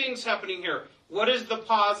two things happening here. What is the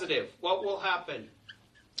positive? What will happen?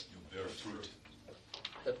 You bear fruit.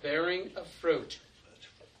 The bearing of fruit.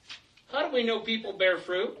 How do we know people bear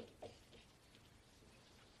fruit?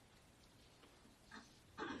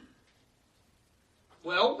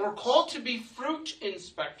 Well, we're called to be fruit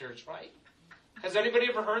inspectors, right? Has anybody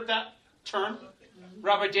ever heard that term?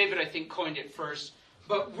 Rabbi David, I think, coined it first.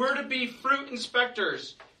 But we're to be fruit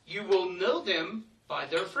inspectors. You will know them by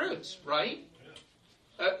their fruits, right?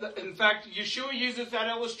 In fact, Yeshua uses that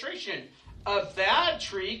illustration. A bad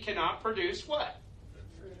tree cannot produce what?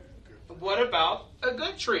 What about a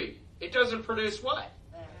good tree? It doesn't produce what?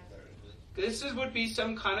 Would be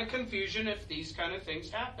some kind of confusion if these kind of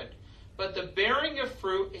things happened. But the bearing of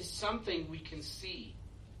fruit is something we can see.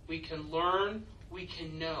 We can learn. We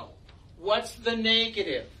can know. What's the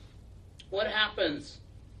negative? What happens?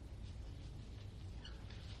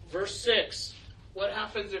 Verse 6. What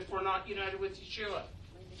happens if we're not united with Yeshua?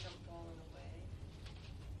 We become fallen away.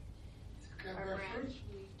 You can't bear fruit.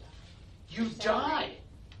 You die.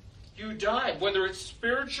 You die. Whether it's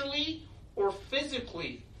spiritually or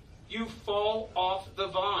physically, you fall off the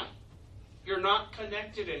vine. You're not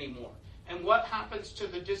connected anymore. And what happens to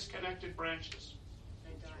the disconnected branches?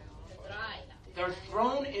 They die off. Dry. They're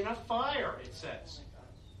thrown in a fire, it says.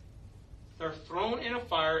 They're thrown in a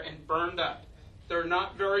fire and burned up. They're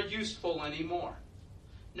not very useful anymore.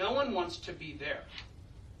 No one wants to be there.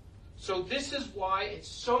 So this is why it's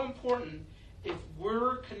so important, if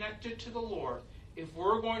we're connected to the Lord, if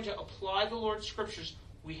we're going to apply the Lord's scriptures,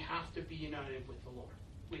 we have to be united with the Lord.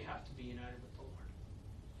 We have to be united with the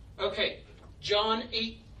Lord. Okay, John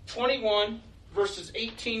 8:21, verses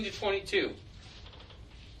 18 to 22.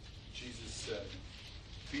 Jesus said,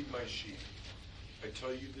 "Feed my sheep. I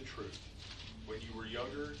tell you the truth. When you were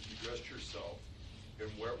younger, you dressed yourself and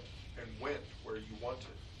went where you wanted.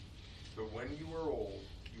 But when you are old,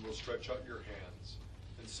 you will stretch out your hands,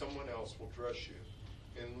 and someone else will dress you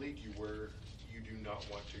and lead you where you do not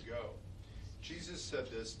want to go." Jesus said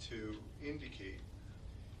this to indicate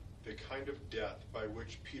the kind of death by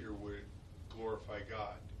which Peter would glorify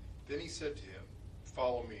God. Then he said to him,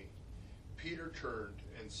 "Follow me." Peter turned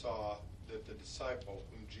and saw that the disciple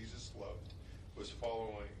whom Jesus loved was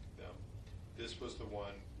following them. This was the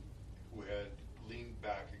one who had leaned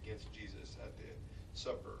back against Jesus at the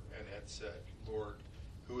supper and had said, "Lord,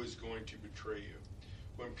 who is going to betray you?"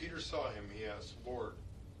 When Peter saw him, he asked, "Lord,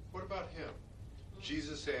 what about him?"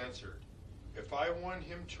 Jesus answered, "If I want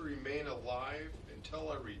him to remain alive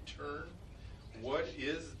until I return, what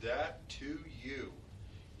is that to you?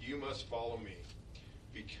 You must follow me."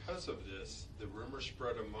 Because of this, the rumor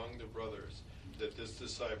spread among the brothers that this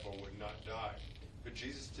disciple would not die. But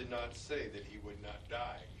Jesus did not say that he would not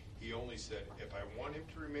die. He only said, "If I want him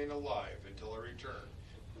to remain alive until I return,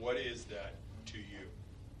 what is that to you?"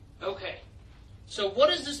 Okay. So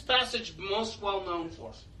what is this passage most well known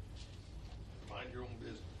for? Mind your own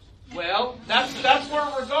business. Well, that's where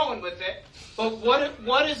we're going with it. But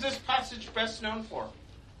what is this passage best known for?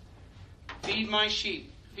 Feed my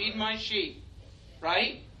sheep. Feed my sheep.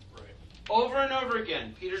 Right? Right. Over and over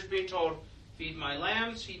again, Peter's being told, feed my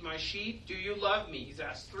lambs, feed my sheep. Do you love me? He's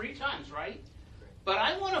asked 3 times, right? But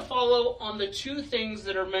I want to follow on the 2 things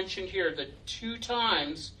that are mentioned here. The 2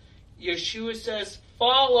 times Yeshua says,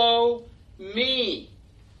 "Follow me."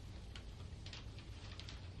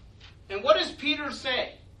 And what does Peter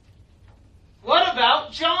say? What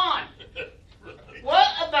about John?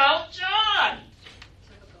 What about John?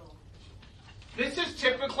 Typical. This is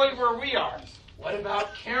typically where we are. What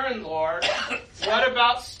about Karen, Lord? What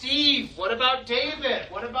about Steve? What about David?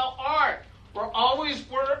 What about Art?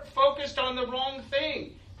 We're focused on the wrong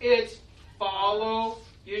thing. It's follow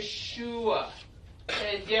Yeshua.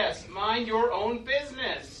 And yes, mind your own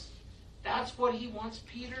business. That's what he wants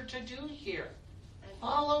Peter to do here. And,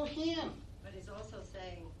 Follow him. but he's also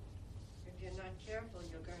saying, if you're not careful,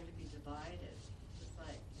 you're going to be divided.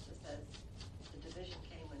 Just as the division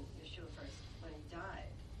came when Yeshua when he died.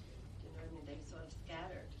 You know what I mean? They sort of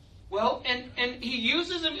scattered. Well, and he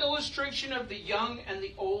uses an illustration of the young and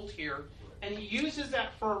the old here, and he uses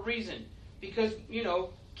that for a reason. Because,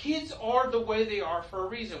 kids are the way they are for a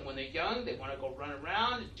reason. When they're young, they want to go run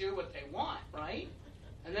around and do what they want, right?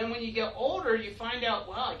 And then when you get older, you find out,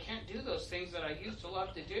 well, I can't do those things that I used to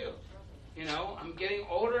love to do. I'm getting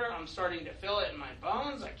older, I'm starting to feel it in my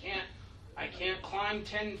bones, I can't climb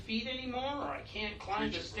 10 feet anymore, or I can't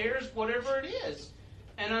climb the stairs, whatever it is.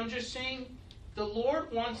 And I'm just saying, the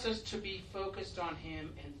Lord wants us to be focused on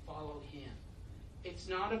him and follow him. It's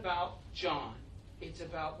not about John. It's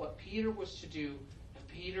about what Peter was to do, and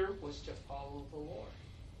Peter was to follow the Lord.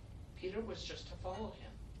 Peter was just to follow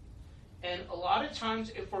him. And a lot of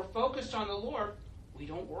times, if we're focused on the Lord, we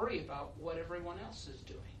don't worry about what everyone else is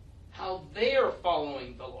doing, how they are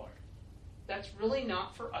following the Lord. That's really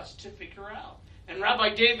not for us to figure out. And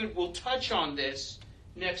Rabbi David will touch on this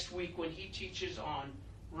next week when he teaches on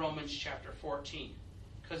Romans chapter 14.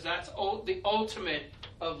 Because that's the ultimate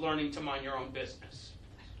of learning to mind your own business.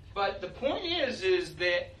 But the point is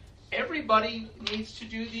that everybody needs to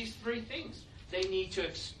do these 3 things. They need to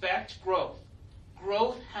expect growth.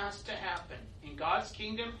 Growth has to happen. In God's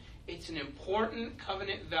kingdom, it's an important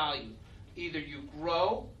covenant value. Either you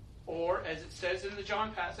grow, or as it says in the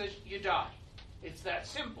John passage, you die. It's that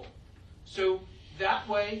simple. So that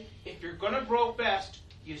way, if you're going to grow best,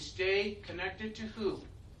 you stay connected to who?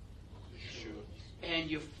 Yeshua. And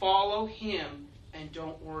you follow him and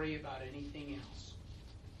don't worry about anything else.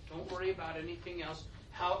 Don't worry about anything else.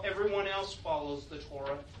 How everyone else follows the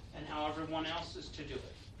Torah and how everyone else is to do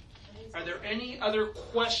it. Are there any other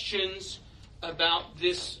questions about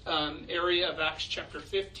this area of Acts chapter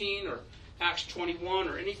 15 or Acts 21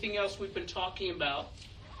 or anything else we've been talking about?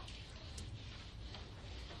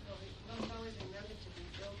 Well, we must always remember to be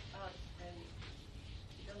built up, and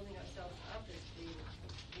building ourselves up is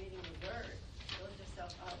reading the Word. Build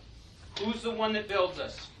yourself up Who's the one that builds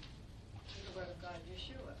us? through the Word of God,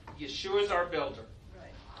 Yeshua. Yeshua is our builder.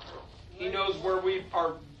 Right. He knows where we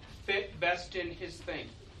are fit best in his thing.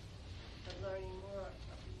 But learning more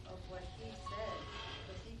of what he said,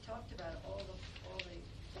 because he talked about all the things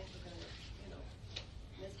we're going to,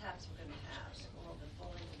 mishaps we're going to have, all the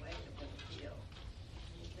falling away that we're going to feel.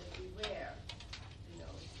 And he said, beware,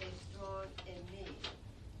 stay strong in me,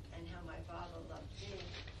 and how my Father loved me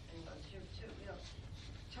and loves you too.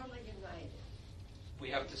 Totally united We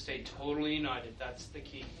have to stay totally united. That's the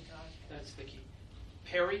key. in the gospel. That's the key.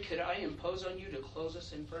 Perry, could I impose on you to close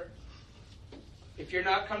us in prayer? If you're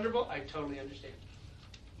not comfortable, I totally understand.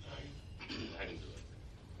 I can do it.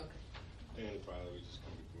 Okay. And Father, we just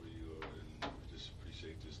come before you, Lord, and we just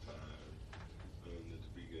appreciate this time that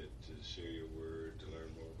we get to share your word, to learn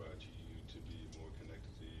more about you, to be more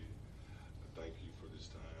connected to you.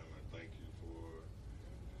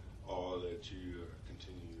 that you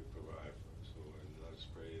continue to provide for us, Lord. And I just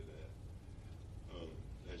pray that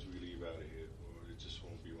as we leave out of here, Lord, it just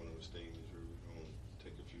won't be one of those things where we're going to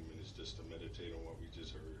take a few minutes just to meditate on what we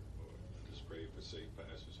just heard, Lord. I just pray for safe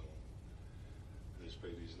passes home. I just pray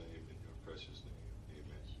these names in your precious name.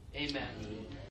 Amen. Amen.